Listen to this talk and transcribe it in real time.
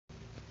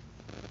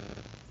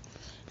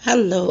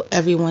Hello,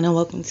 everyone, and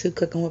welcome to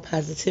Cooking with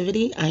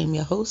Positivity. I am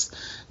your host,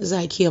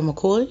 Zykia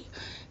McCoy.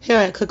 Here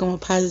at Cooking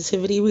with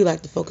Positivity, we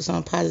like to focus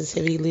on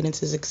positivity leading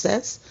to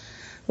success,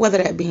 whether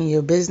that be in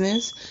your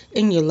business,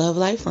 in your love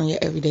life, or in your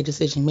everyday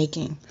decision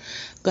making.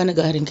 Gonna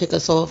go ahead and kick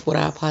us off with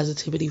our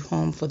positivity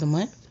poem for the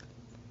month.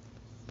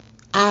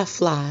 I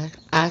fly,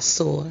 I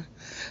soar.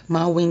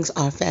 My wings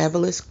are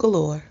fabulous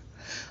galore.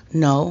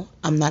 No,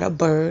 I'm not a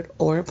bird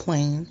or a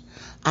plane.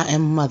 I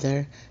am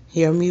mother.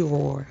 Hear me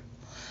roar.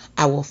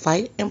 I will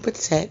fight and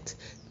protect,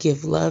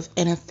 give love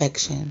and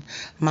affection.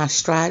 My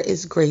stride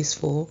is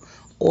graceful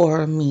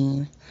or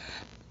mean.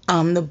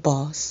 I'm the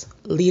boss,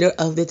 leader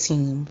of the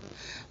team.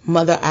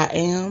 Mother I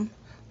am,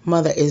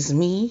 mother is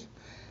me.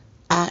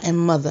 I am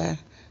mother,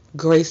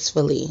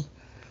 gracefully.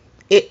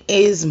 It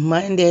is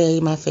Monday,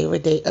 my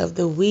favorite day of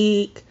the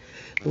week.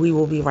 We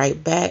will be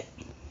right back.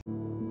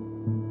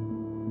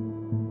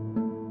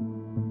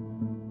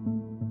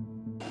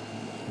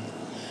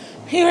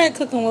 Here at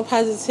Cooking with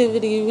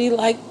Positivity, we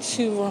like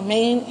to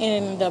remain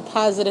in the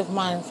positive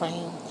mind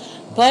frame,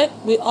 but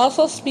we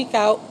also speak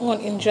out on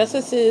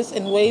injustices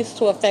and ways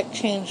to affect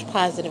change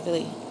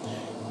positively.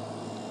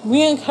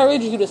 We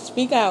encourage you to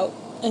speak out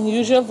and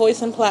use your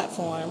voice and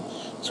platform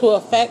to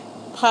affect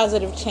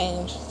positive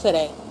change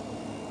today.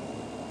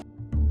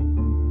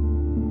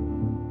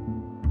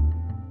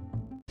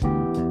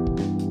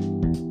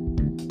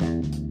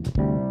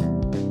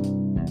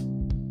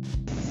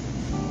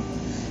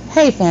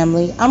 Hey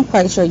family, I'm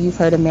quite sure you've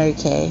heard of Mary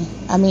Kay.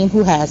 I mean,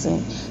 who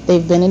hasn't?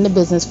 They've been in the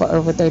business for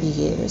over 30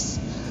 years.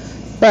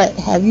 But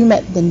have you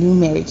met the new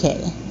Mary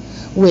Kay?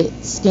 With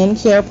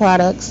skincare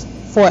products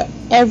for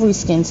every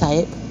skin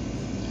type,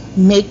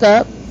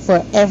 makeup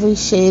for every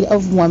shade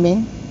of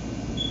woman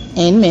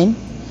and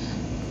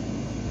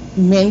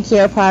men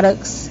care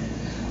products,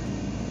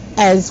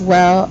 as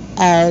well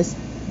as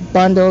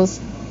bundles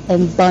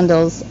and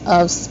bundles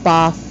of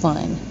spa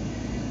fun.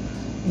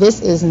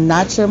 This is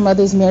not your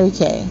mother's Mary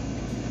Kay.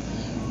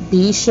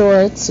 Be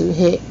sure to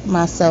hit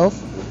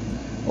myself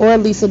or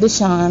Lisa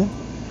Deshawn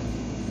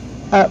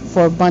up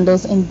for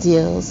bundles and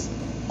deals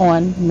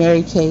on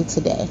Mary Kay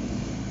today.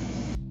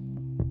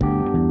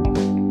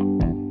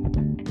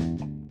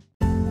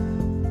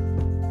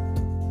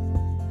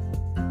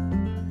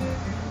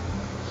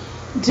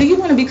 Do you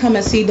want to become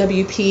a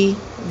CWP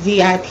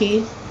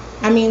VIP?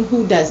 I mean,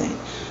 who doesn't?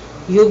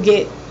 You'll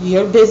get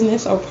your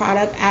business or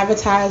product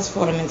advertised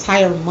for an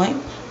entire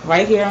month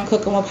right here on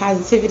Cooking with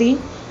Positivity.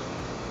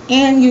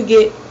 And you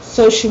get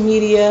social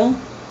media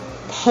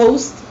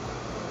post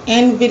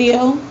and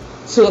video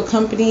to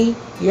accompany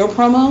your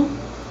promo.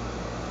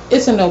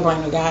 It's a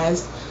no-brainer,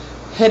 guys.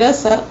 Hit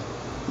us up,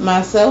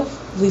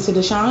 myself, Lisa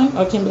Deshawn,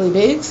 or Kimberly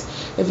Biggs,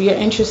 if you're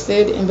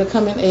interested in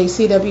becoming a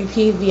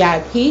CWP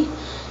VIP,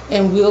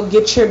 and we'll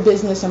get your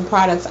business and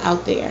products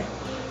out there.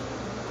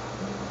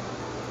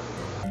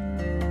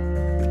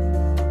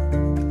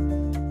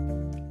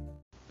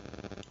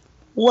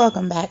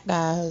 Welcome back,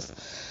 guys.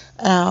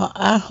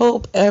 I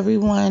hope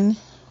everyone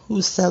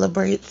who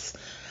celebrates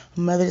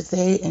Mother's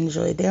Day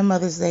enjoyed their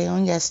Mother's Day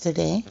on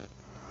yesterday.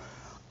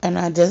 And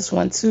I just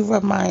want to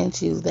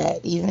remind you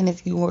that even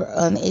if you were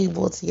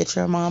unable to get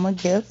your mom a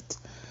gift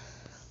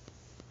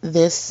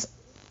this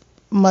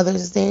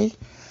Mother's Day,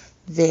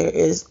 there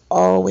is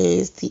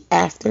always the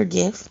after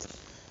gift,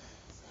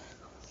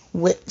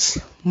 which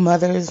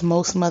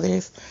most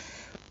mothers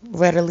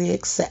readily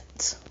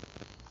accept.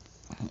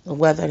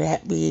 Whether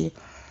that be,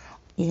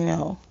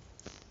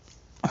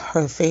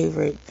 her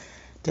favorite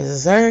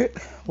dessert,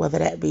 whether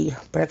that be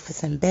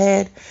breakfast in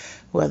bed,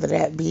 whether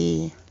that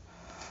be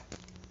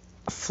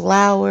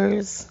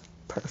flowers,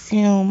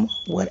 perfume,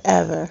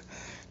 whatever.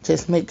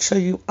 Just make sure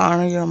you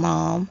honor your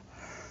mom.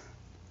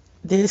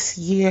 This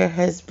year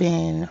has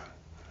been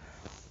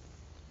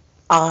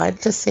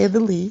odd, to say the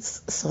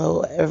least,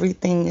 so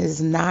everything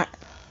is not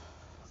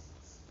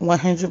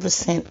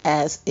 100%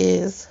 as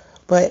is,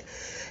 but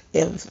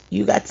if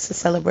you got to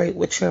celebrate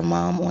with your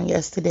mom on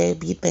yesterday,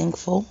 be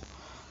thankful.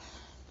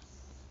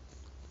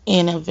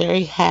 And a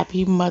very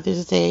happy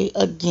Mother's Day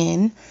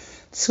again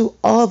to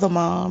all the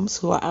moms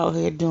who are out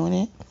here doing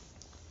it.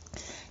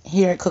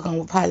 Here at Cooking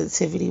with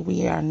Positivity,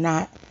 we are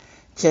not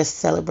just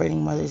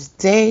celebrating Mother's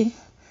Day.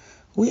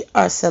 We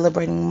are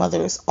celebrating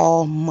mothers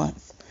all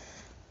month.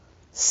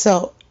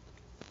 So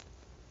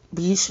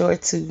be sure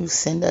to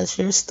send us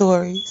your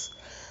stories,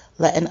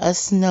 letting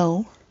us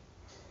know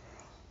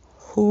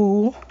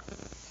who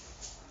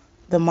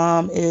the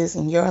mom is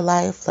in your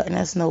life, letting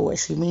us know what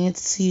she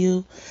means to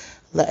you,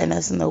 letting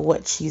us know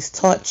what she's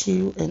taught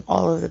you, and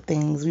all of the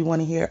things. We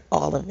want to hear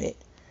all of it.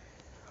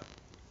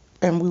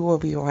 And we will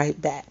be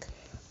right back.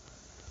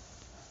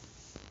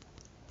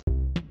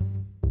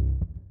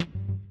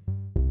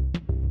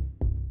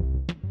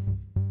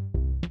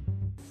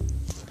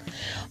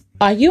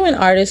 Are you an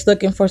artist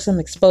looking for some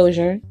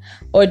exposure?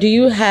 Or do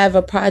you have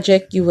a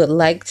project you would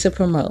like to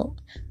promote?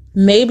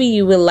 Maybe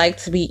you would like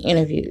to be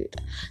interviewed.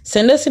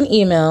 Send us an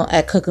email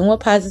at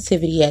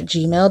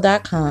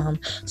cookingwithpositivity@gmail.com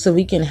so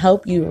we can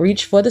help you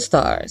reach for the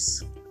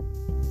stars.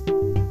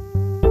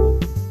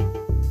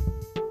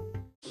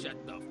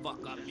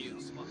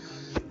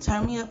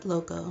 Turn Me Up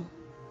Loco,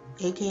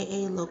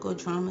 aka Loco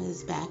Drama,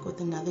 is back with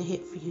another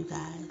hit for you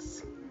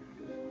guys.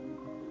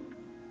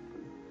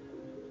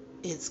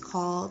 It's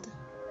called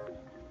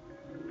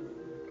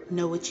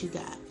Know What You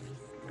Got.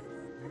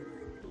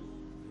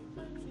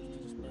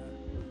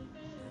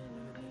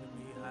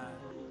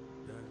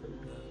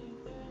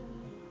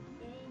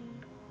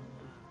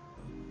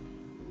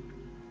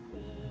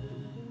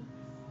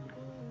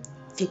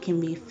 It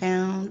can be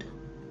found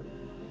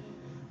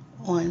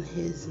on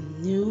his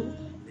new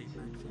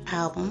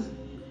album,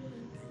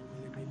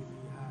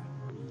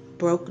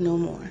 Broke No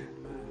More.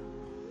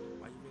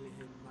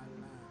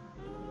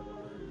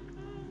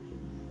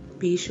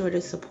 Be sure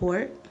to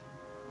support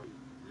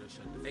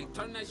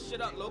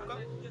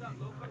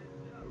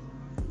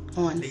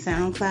on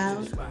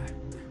SoundCloud,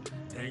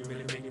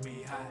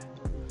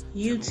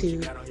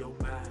 YouTube,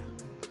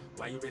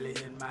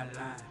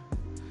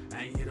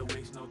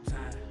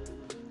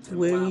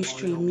 where you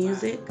stream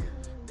music,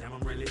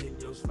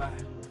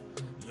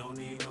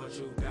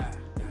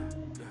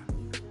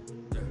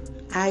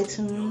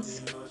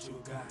 iTunes,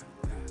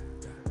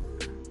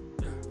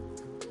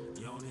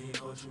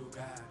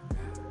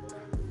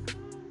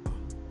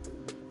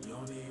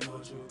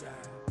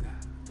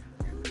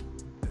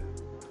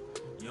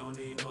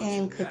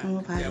 and Cooking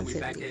with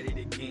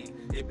Positivity.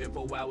 It been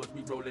 4 hours,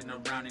 we rolling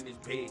around in this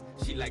bed.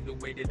 She like the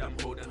way that I'm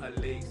holding her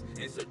legs.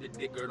 Insert the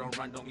dick, girl, don't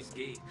run, don't be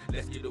scared.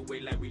 Let's get away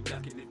like we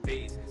ducking the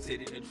face.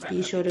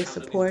 Be sure to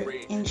support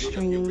and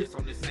stream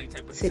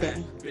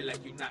today. Feel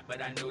like you not,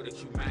 but I know that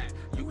you mine.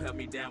 You held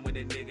me down when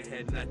a nigga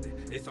had nothing.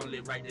 It's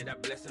only right that I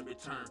bless in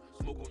return.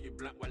 Smoke on your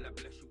blunt while I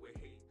bless you with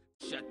hate.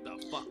 Shut the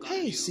fuck up.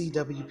 Hey,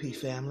 CWP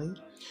family.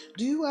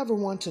 Do you ever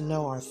want to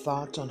know our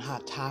thoughts on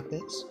hot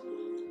topics,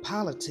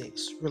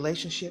 politics,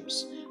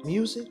 relationships,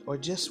 music, or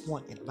just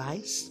want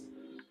advice?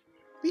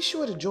 Be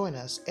sure to join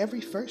us every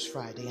first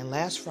Friday and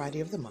last Friday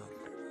of the month,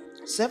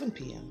 7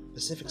 p.m.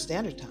 Pacific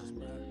Standard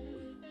Time,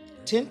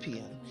 10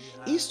 p.m.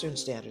 Eastern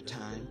Standard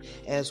Time,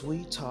 as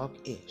we talk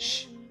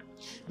ish.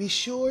 Be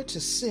sure to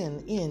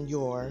send in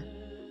your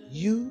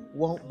 "You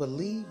Won't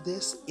Believe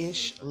This"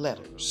 ish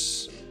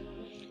letters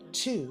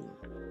to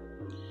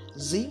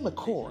Z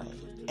McCoy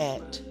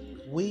at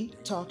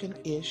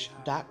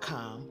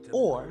wetalkingish.com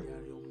or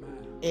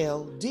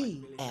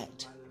LD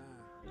at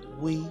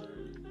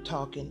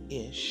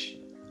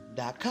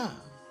wetalkingish.com.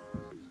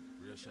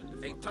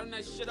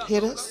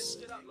 Hit us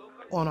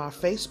on our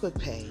Facebook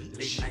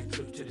page,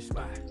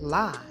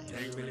 live,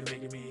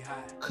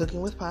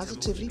 Cooking with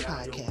Positivity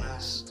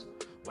podcast,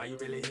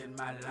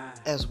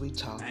 as we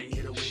talk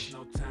ish.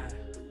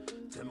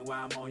 Tell me why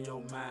I'm on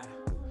your mind.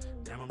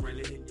 Damn, I'm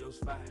really hitting your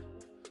spot.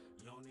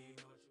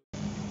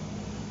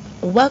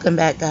 Welcome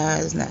back,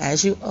 guys. Now,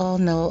 as you all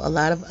know, a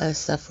lot of us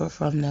suffer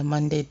from the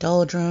Monday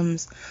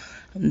doldrums,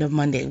 the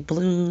Monday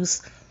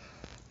blues,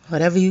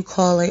 whatever you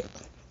call it.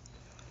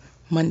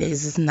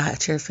 Mondays is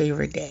not your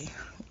favorite day,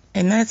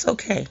 and that's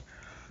okay.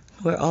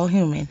 We're all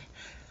human.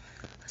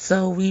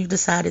 So we've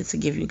decided to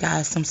give you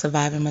guys some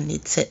Surviving Monday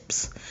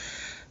tips.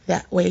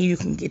 That way you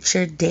can get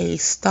your day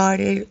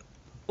started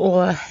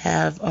or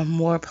have a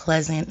more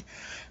pleasant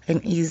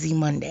and easy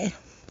Monday.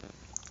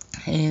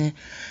 And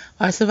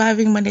our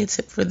Surviving Monday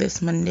tip for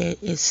this Monday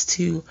is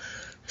to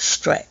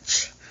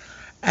stretch.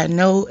 I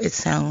know it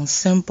sounds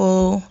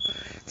simple,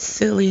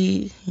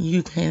 silly.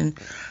 You can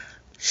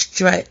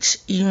stretch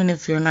even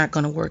if you're not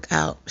going to work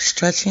out.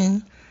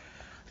 Stretching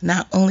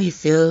not only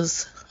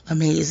feels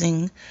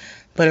amazing,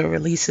 but it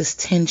releases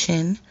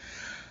tension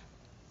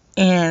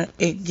and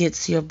it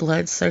gets your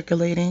blood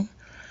circulating.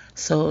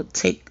 So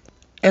take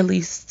at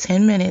least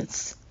 10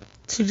 minutes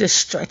to just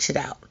stretch it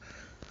out.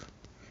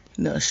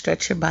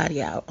 Stretch your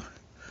body out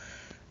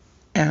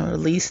and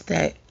release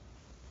that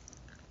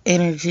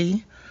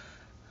energy,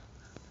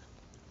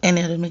 and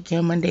it'll make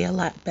your Monday a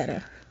lot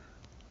better.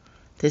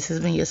 This has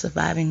been your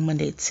Surviving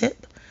Monday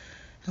tip,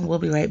 and we'll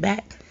be right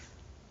back.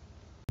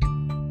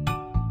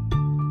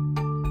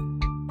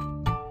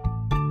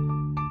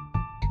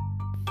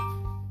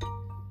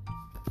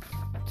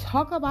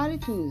 Talk About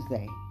It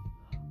Tuesday.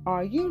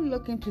 Are you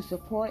looking to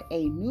support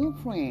a new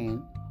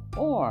friend,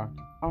 or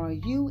are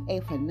you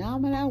a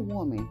phenomenal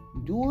woman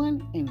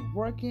doing and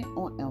working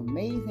on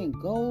amazing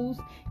goals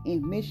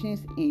and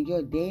missions in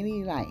your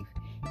daily life?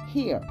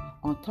 Here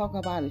on Talk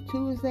About It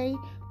Tuesday,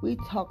 we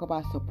talk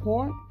about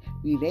support,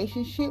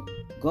 relationship,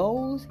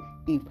 goals,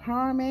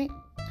 empowerment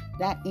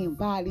that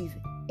embodies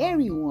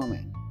every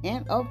woman,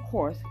 and of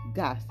course,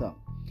 gossip.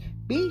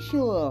 Be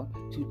sure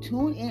to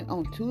tune in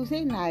on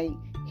Tuesday night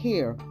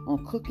here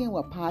on Cooking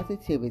with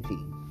Positivity.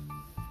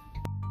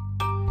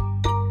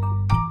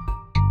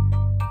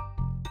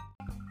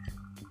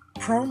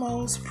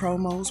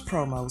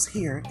 Promos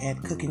here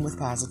at Cooking with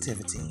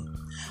Positivity.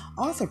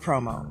 Author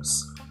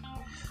promos.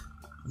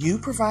 You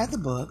provide the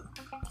book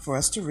for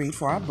us to read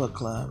for our book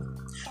club.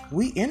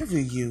 We interview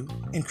you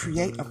and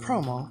create a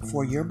promo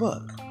for your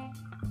book.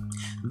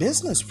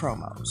 Business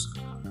promos.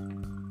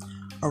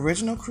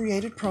 Original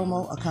created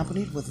promo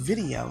accompanied with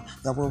video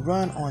that will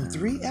run on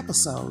 3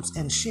 episodes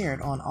and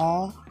shared on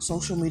all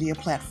social media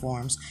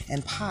platforms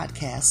and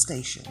podcast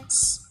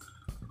stations.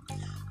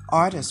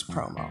 Artist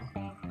promo.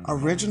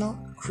 Original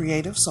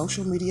creative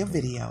social media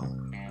video.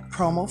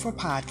 Promo for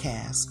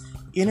podcasts.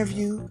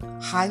 Interview,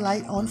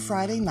 highlight on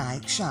Friday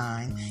Night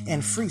Shine,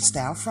 and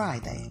Freestyle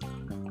Friday.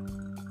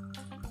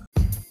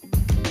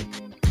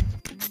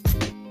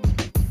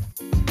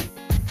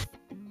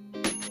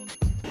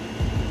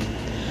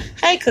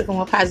 Hi, Cooking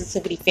with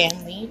Positivity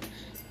family.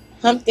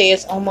 Hump Day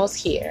is almost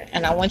here,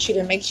 and I want you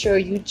to make sure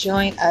you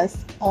join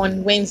us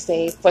on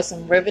Wednesday for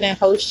some riveting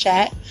host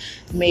chat,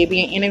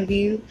 maybe an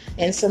interview,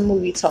 and some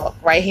movie talk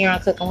right here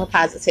on Cooking with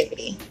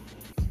Positivity.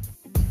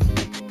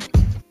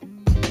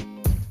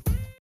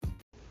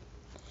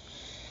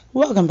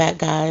 Welcome back,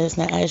 guys.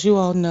 Now, as you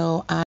all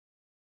know, I'm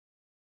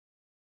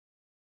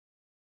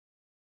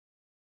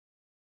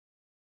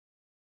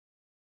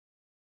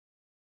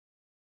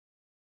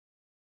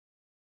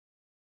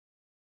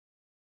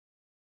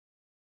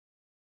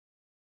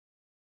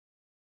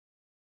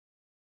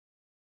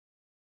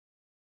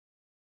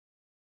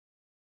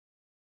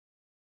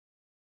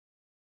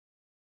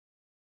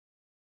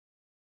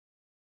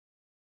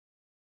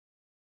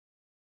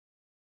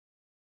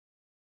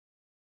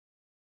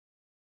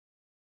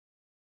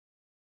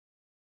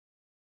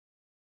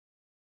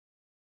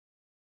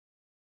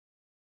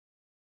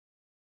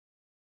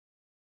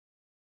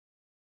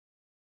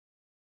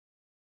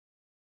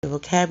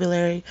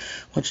vocabulary.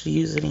 I want you to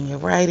use it in your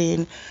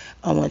writing.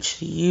 I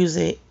want you to use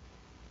it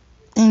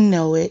and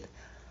know it.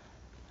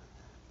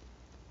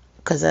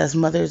 Because as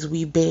mothers,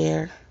 we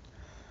bear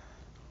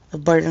the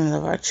burden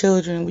of our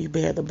children. We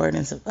bear the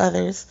burdens of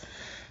others.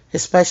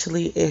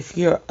 Especially if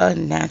you're a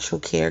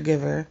natural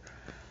caregiver.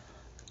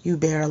 You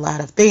bear a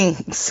lot of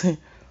things. And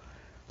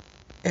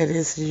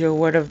this is your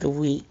word of the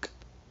week.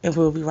 And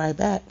we'll be right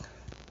back.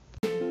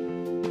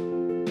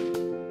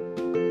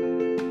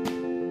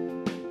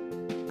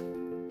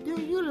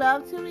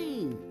 Love to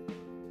read?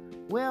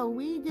 Well,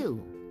 we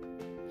do.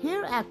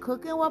 Here at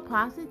Cooking with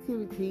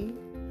Positivity,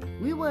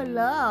 we would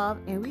love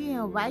and we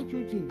invite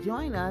you to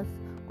join us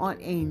on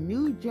a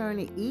new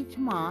journey each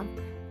month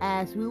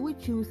as we would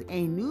choose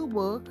a new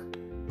book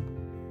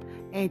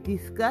and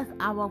discuss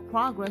our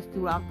progress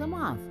throughout the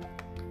month.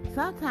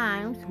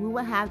 Sometimes we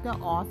will have the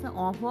author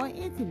on for an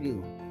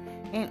interview.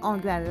 And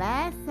on the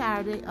last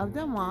Saturday of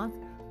the month,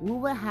 we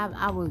will have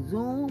our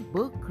Zoom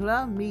book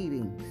club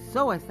meeting.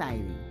 So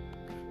exciting.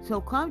 So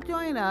come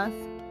join us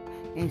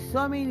in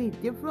so many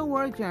different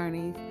word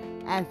journeys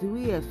as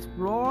we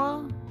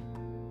explore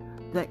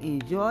the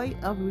enjoy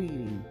of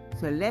reading.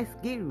 So let's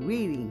get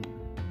reading.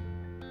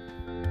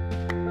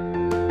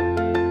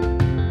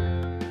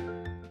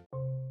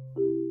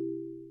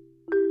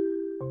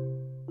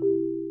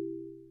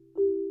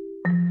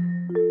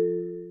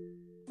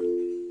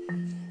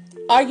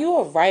 Are you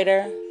a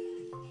writer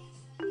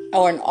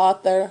or an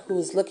author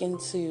who's looking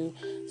to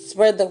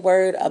spread the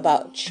word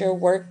about your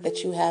work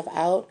that you have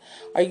out?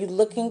 Are you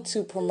looking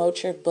to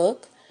promote your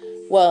book?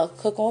 Well,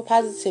 Cooking with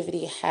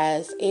Positivity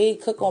has a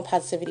Cooking with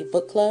Positivity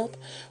book club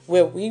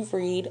where we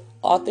read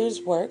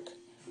authors' work,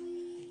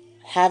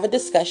 have a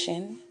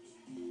discussion,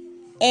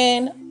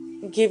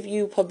 and give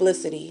you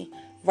publicity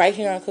right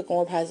here on Cooking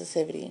with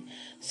Positivity.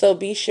 So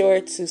be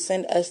sure to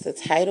send us the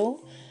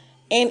title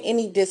and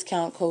any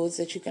discount codes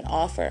that you can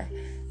offer.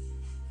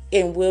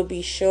 And we'll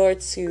be sure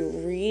to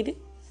read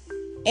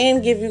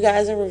and give you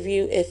guys a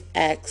review if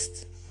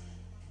asked.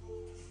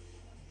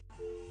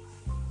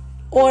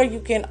 Or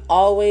you can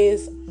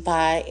always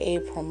buy a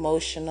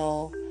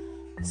promotional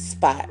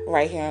spot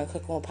right here on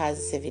Cooking with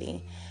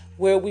Positivity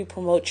where we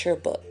promote your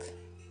book.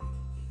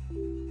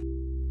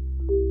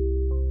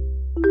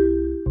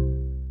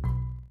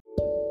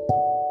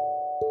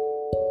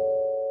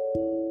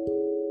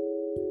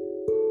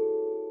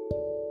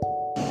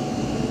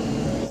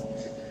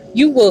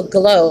 You will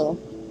glow.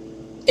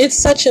 It's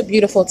such a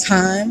beautiful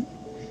time.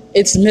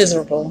 It's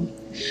miserable.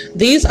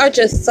 These are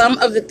just some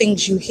of the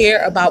things you hear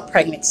about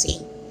pregnancy.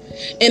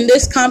 In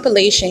this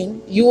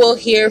compilation, you will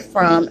hear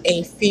from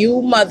a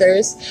few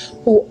mothers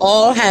who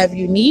all have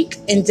unique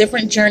and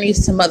different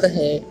journeys to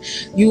motherhood.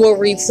 You will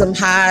read some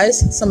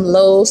highs, some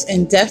lows,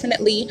 and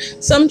definitely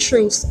some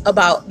truths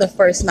about the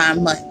first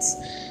 9 months.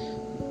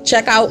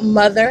 Check out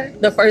Mother,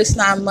 the First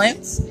 9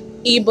 Months,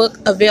 ebook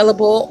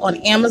available on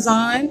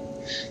Amazon,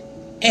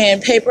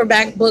 and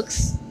paperback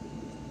books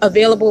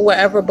available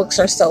wherever books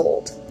are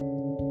sold.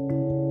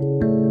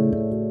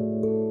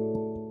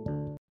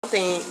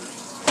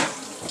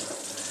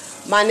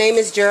 My name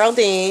is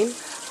Geraldine.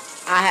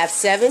 I have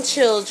 7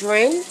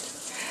 children,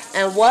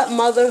 and what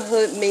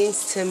motherhood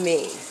means to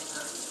me: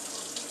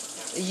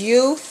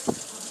 youth,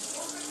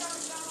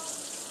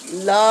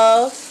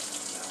 love,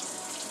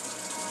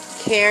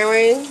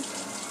 caring,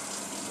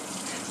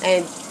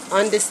 and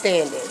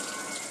understanding.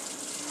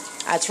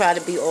 I try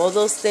to be all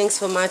those things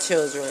for my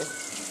children.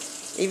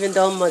 Even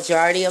though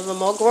majority of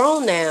them are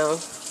grown now,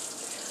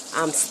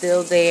 I'm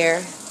still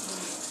there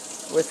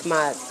with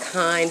my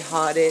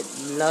kind-hearted,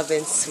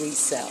 loving, sweet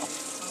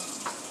self.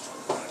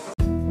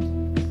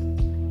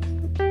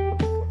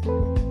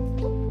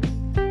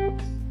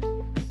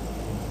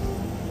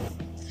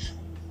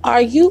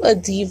 Are you a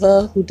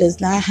diva who does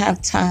not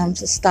have time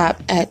to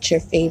stop at your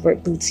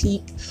favorite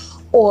boutique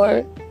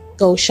or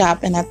go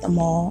shopping at the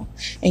mall,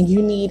 and you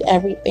need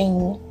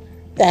everything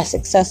that's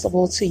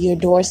accessible to your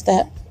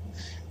doorstep?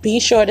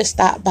 Be sure to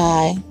stop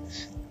by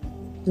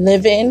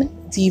Living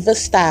Diva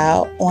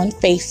Style on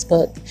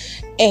Facebook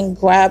and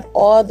grab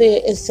all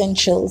the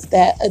essentials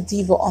that a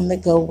diva on the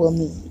go will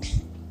need.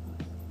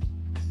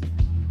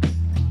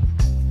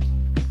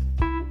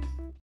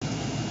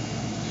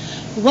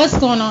 What's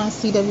going on,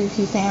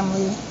 CWP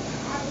family?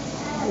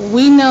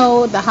 We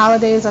know the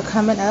holidays are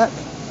coming up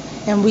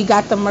and we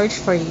got the merch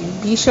for you.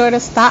 Be sure to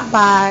stop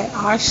by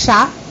our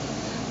shop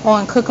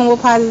on Cooking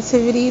with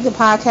Positivity, the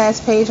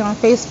podcast page on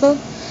Facebook,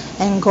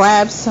 and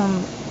grab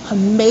some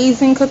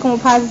amazing Cooking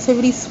with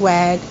Positivity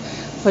swag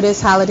for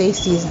this holiday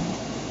season.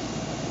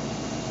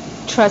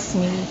 Trust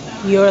me,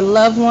 your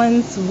loved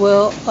ones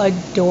will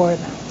adore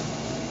them.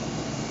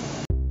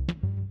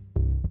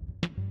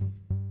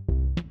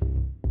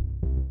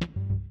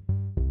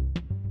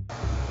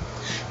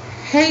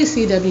 Hey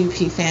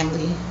CWP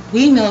family,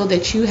 we know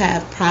that you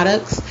have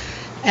products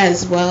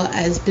as well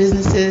as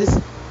businesses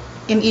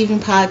and even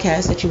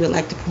podcasts that you would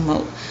like to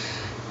promote.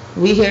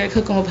 We here at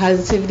Cooking with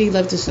Positivity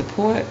love to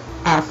support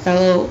our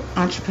fellow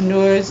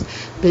entrepreneurs,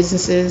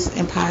 businesses,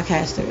 and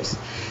podcasters.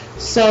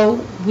 So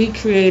we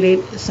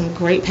created some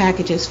great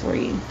packages for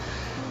you.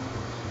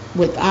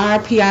 With our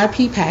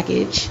PRP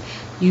package,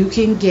 you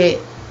can get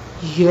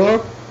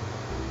your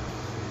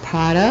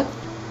product,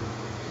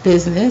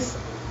 business,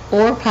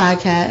 or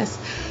podcast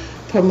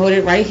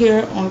promoted right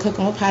here on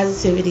Cooking with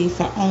Positivity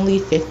for only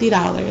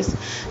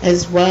 $50,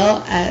 as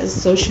well as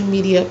social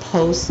media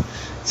posts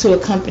to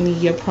accompany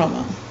your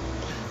promo.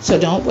 So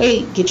don't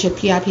wait, get your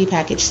PRP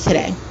package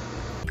today.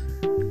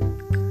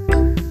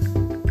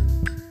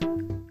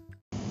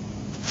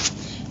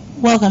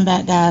 Welcome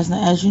back, guys.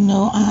 Now, as you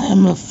know, I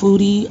am a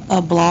foodie,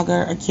 a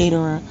blogger, a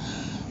caterer.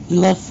 We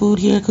love food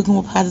here at Cooking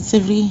with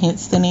Positivity,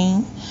 hence the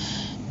name.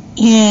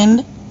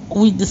 And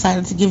we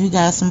decided to give you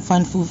guys some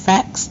fun food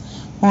facts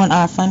on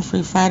our Fun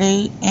Free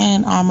Friday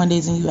and our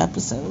Mondays and You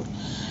episode.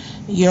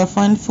 Your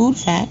fun food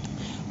fact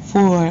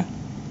for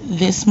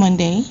this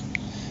Monday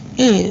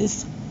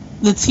is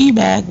the tea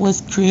bag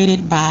was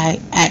created by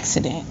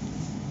accident.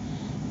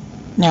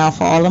 Now,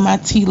 for all of my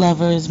tea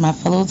lovers, my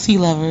fellow tea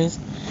lovers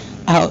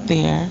out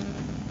there,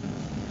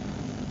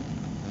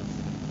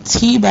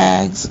 tea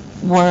bags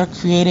were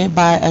created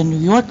by a New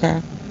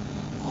Yorker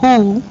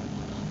who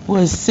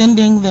was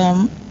sending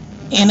them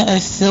in a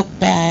silk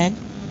bag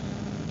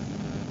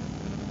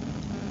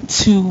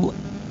to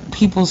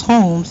people's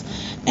homes,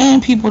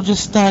 and people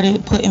just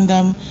started putting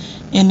them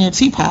in their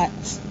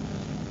teapots.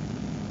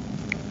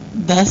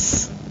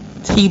 Thus,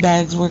 tea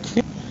bags were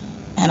created.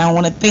 And I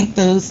want to thank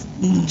those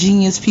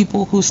genius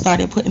people who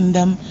started putting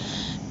them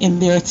in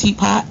their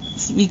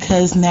teapots,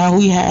 because now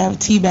we have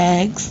tea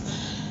bags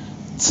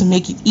to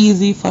make it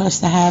easy for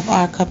us to have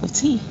our cup of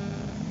tea.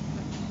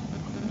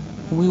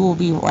 We will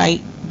be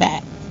right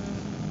back.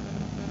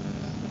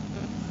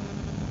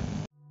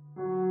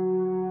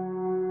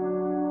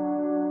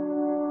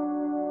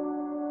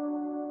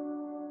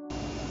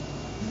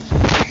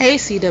 Hey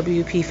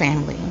CWP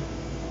family.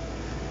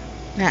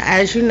 Now,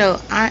 as you know,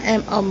 I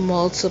am a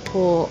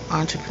multiple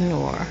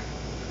entrepreneur.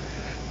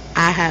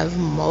 I have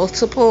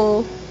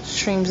multiple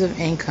streams of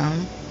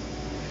income,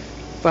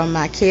 from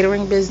my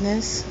catering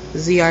business,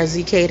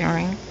 ZRZ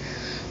Catering,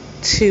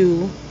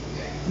 to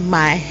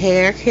my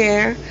hair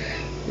care,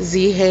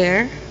 Z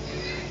Hair,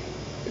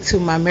 to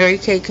my Mary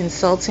Kay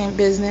Consulting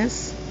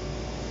business.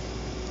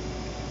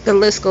 The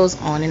list goes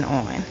on and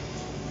on.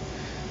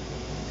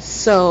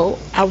 So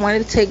I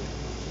wanted to take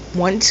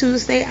one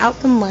Tuesday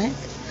out the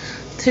month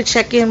to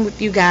check in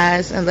with you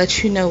guys and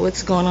let you know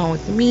what's going on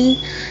with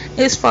me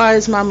as far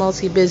as my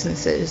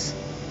multi-businesses.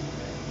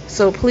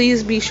 So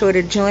please be sure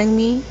to join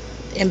me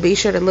and be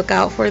sure to look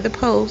out for the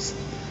post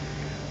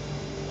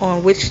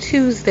on which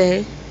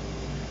Tuesday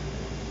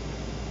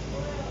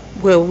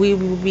where we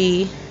will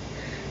be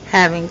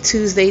having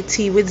Tuesday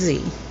Tea with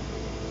Z.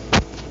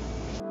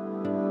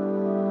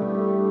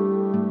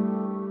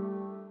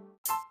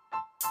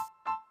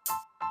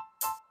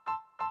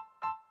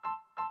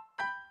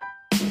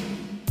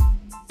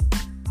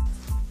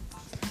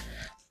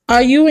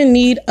 Are you in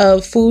need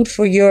of food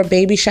for your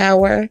baby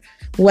shower,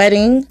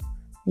 wedding,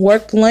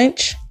 work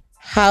lunch,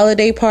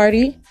 holiday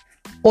party,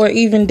 or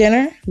even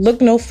dinner?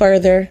 Look no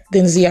further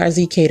than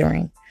ZRZ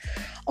Catering,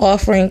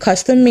 offering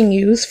custom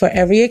menus for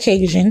every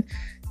occasion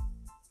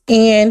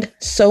and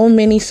so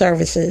many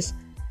services.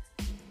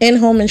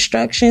 In-home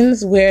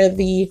instructions where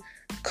the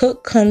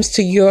cook comes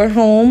to your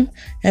home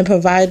and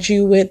provides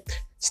you with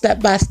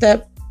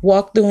step-by-step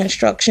walkthrough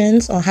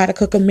instructions on how to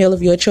cook a meal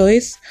of your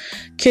choice.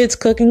 Kids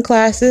cooking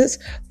classes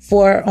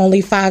for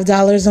only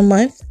 $5 a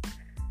month.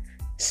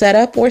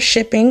 Setup or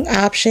shipping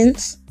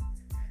options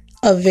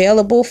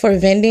available for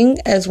vending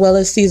as well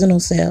as seasonal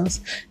sales,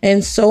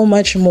 and so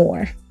much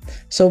more.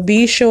 So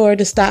be sure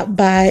to stop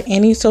by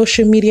any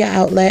social media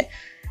outlet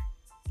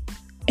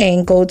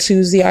and go to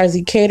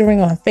ZRZ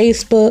Catering on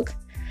Facebook,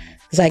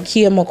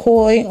 Zykia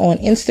McCoy on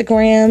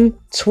Instagram,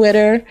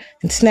 Twitter,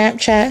 and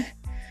Snapchat.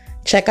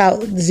 Check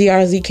out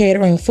ZRZ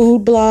Catering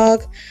food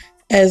blog,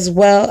 as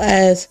well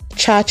as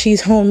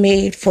Chachi's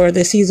Homemade for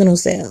the seasonal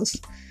sales.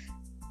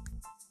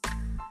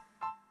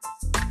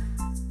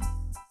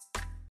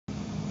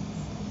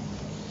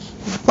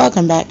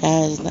 Welcome back,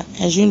 guys.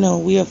 As you know,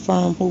 we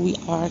affirm who we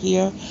are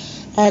here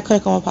at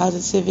Cooking with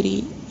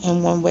Positivity,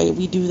 and one way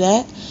we do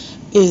that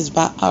is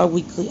by our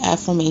weekly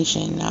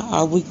affirmation. Now,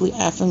 our weekly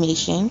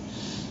affirmation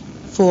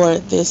for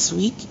this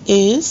week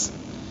is: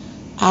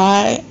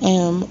 I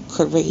am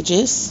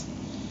courageous,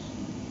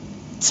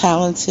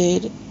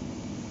 talented,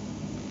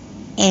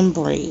 and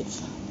brave.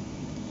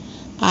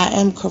 I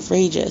am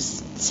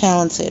courageous,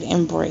 talented,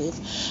 and brave.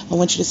 I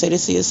want you to say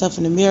this to yourself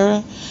in the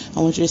mirror. I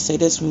want you to say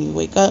this when you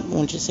wake up. I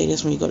want you to say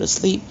this when you go to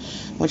sleep.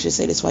 I want you to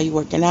say this while you're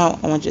working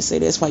out. I want you to say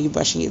this while you're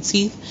brushing your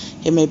teeth.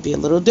 It may be a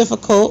little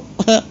difficult,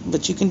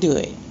 but you can do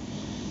it.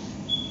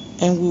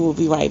 And we will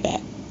be right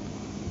back.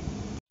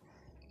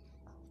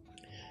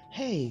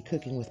 Hey,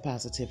 Cooking with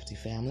Positivity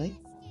family.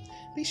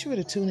 Be sure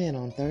to tune in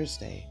on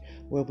Thursday,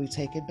 where we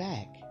take it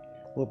back.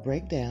 We'll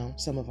break down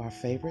some of our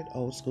favorite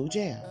old school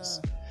jams,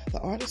 the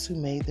artists who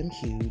made them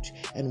huge,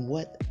 and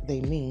what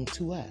they mean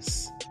to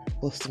us,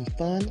 with some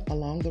fun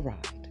along the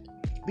ride.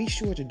 Be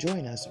sure to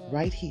join us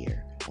right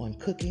here on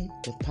Cooking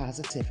with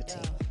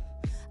Positivity.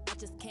 I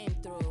just came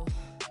through.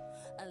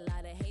 A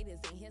lot of haters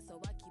in here, so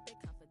I keep it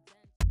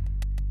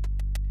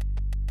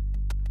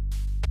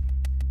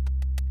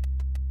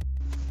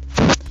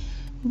confidential.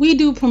 We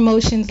do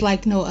promotions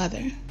like no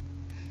other.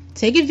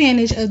 Take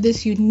advantage of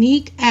this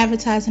unique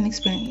advertising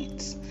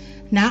experience.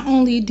 Not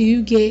only do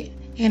you get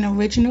an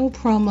original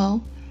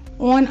promo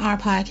on our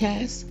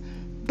podcast,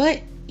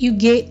 but you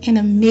get an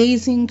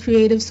amazing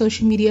creative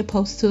social media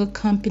post to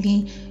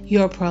accompany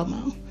your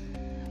promo.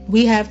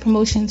 We have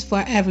promotions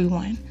for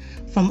everyone,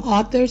 from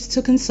authors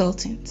to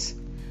consultants.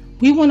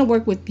 We want to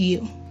work with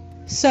you.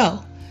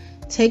 So,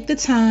 take the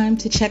time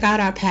to check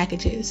out our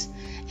packages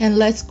and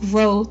let's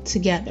grow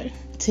together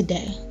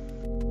today.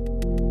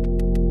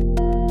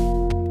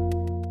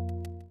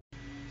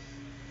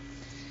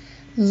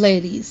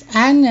 Ladies,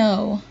 I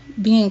know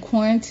being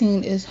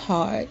quarantined is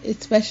hard,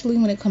 especially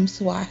when it comes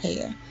to our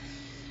hair.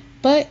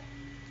 But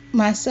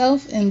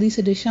myself and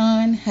Lisa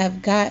Deshawn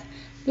have got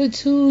the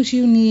tools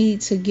you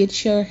need to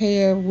get your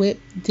hair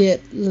whipped,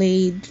 dipped,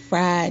 laid,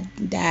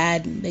 fried,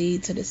 dyed, and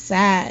laid to the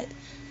side.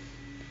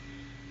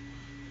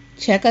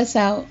 Check us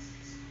out,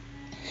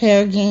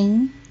 Hair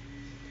Game,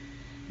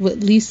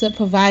 with Lisa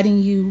providing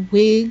you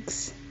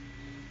wigs,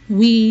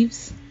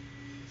 weaves,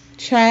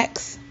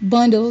 tracks,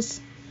 bundles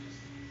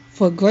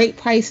for great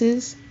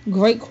prices,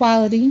 great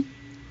quality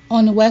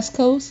on the West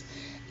Coast,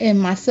 and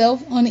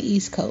myself on the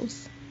East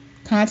Coast.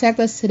 Contact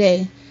us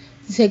today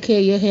to take care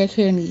of your hair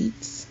care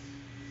needs.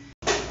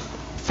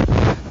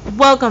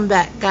 Welcome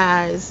back,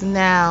 guys.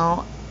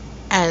 Now,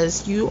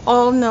 as you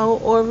all know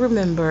or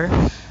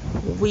remember,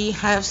 we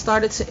have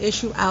started to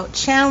issue out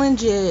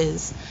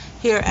challenges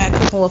here at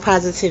Cooking with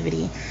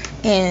Positivity.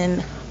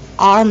 And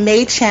our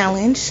May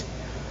challenge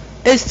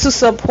is to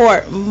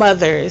support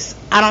mothers.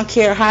 I don't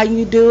care how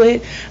you do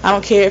it. I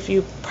don't care if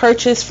you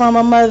purchase from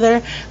a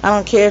mother. I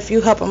don't care if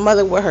you help a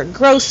mother with her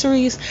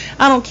groceries.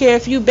 I don't care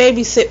if you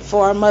babysit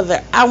for a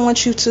mother. I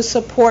want you to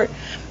support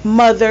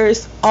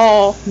mothers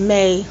all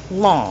May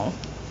long.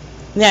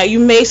 Now, you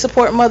may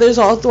support mothers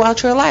all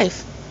throughout your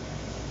life,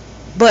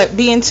 but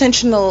be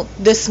intentional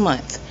this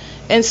month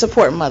and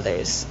support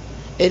mothers.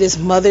 It is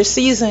mother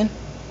season,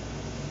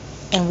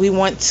 and we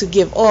want to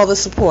give all the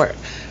support.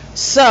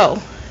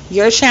 So,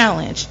 your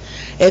challenge: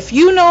 if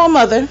you know a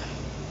mother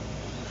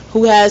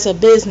who has a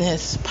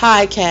business,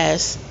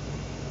 podcast,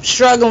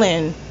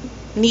 struggling,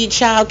 need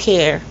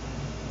childcare,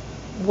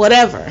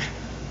 whatever,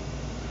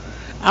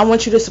 I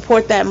want you to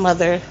support that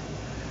mother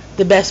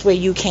the best way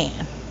you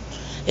can.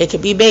 It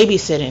could be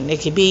babysitting.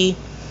 It could be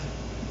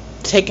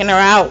taking her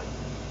out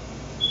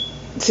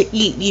to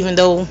eat, even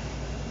though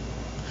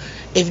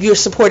if you're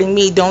supporting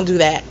me, don't do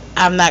that.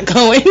 I'm not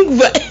going.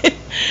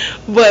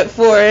 But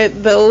for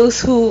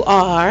those who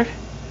are,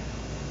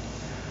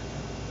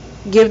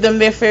 give them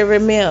their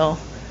favorite meal.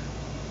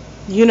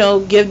 You know,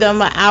 give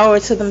them an hour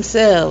to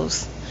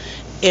themselves.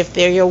 If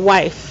they're your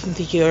wife,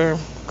 your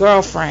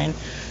girlfriend,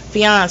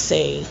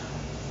 fiance,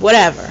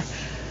 whatever.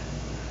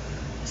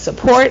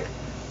 Support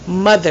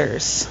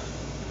mothers.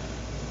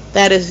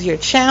 That is your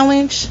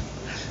challenge.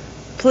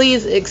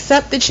 Please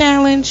accept the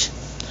challenge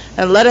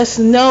and let us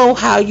know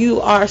how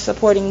you are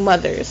supporting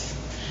mothers.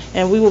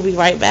 And we will be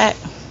right back.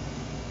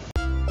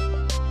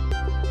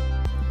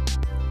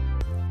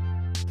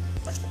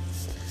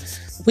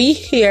 We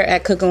here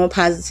at Cooking with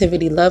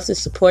Positivity love to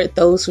support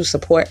those who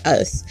support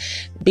us.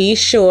 Be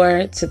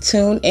sure to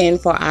tune in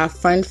for our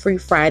Fun Free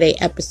Friday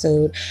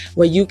episode,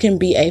 where you can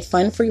be a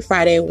Fun Free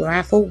Friday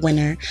raffle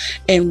winner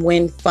and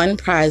win fun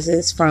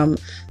prizes from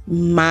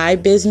my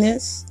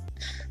business,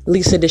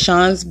 Lisa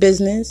Deshawn's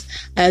business,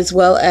 as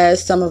well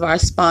as some of our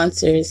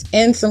sponsors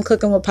and some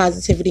Cooking with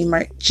Positivity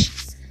merch.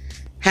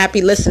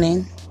 Happy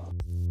listening.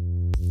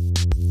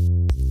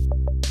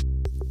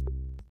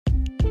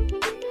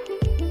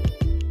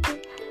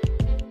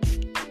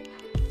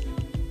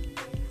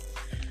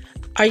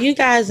 Are you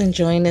guys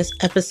enjoying this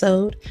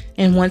episode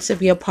and want to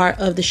be a part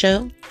of the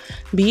show?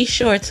 Be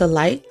sure to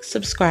like,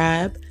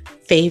 subscribe,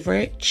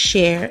 favorite,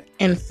 share,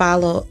 and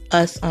follow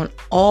us on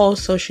all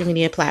social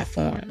media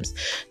platforms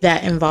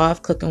that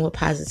involve Cooking with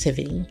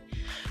Positivity.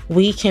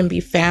 We can be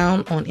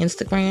found on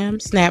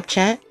Instagram,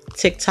 Snapchat,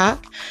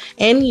 TikTok,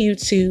 and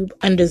YouTube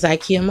under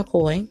Zykia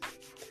McCoy.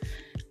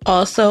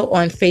 Also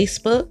on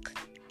Facebook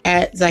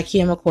at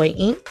Zykia McCoy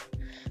Inc.,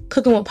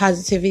 Cooking with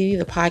Positivity,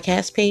 the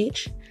podcast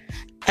page,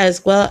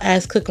 as well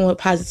as Cooking with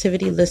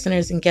Positivity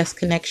Listeners and Guest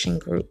Connection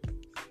Group,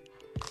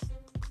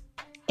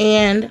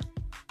 and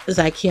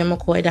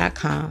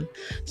ZykiaMcCoy.com.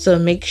 So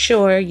make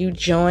sure you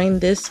join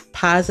this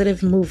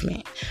positive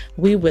movement.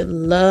 We would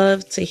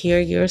love to hear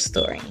your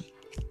story.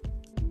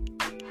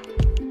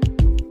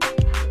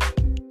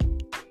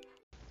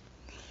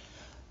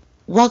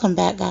 Welcome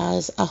back,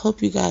 guys. I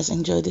hope you guys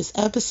enjoyed this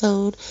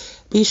episode.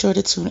 Be sure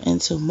to tune in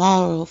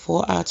tomorrow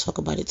for our Talk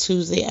About It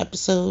Tuesday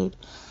episode,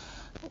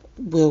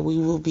 where we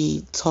will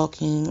be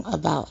talking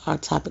about our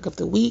topic of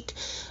the week,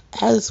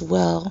 as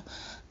well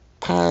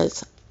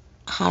as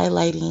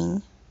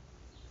highlighting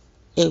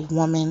a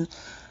woman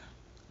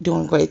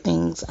doing great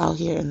things out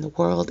here in the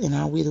world in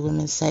our We the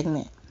Women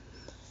segment.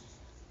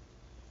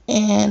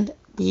 And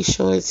be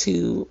sure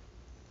to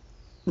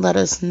let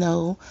us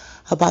know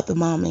about the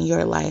mom in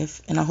your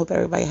life. And I hope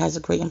everybody has a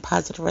great and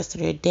positive rest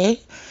of their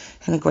day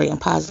and a great and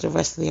positive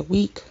rest of their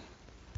week.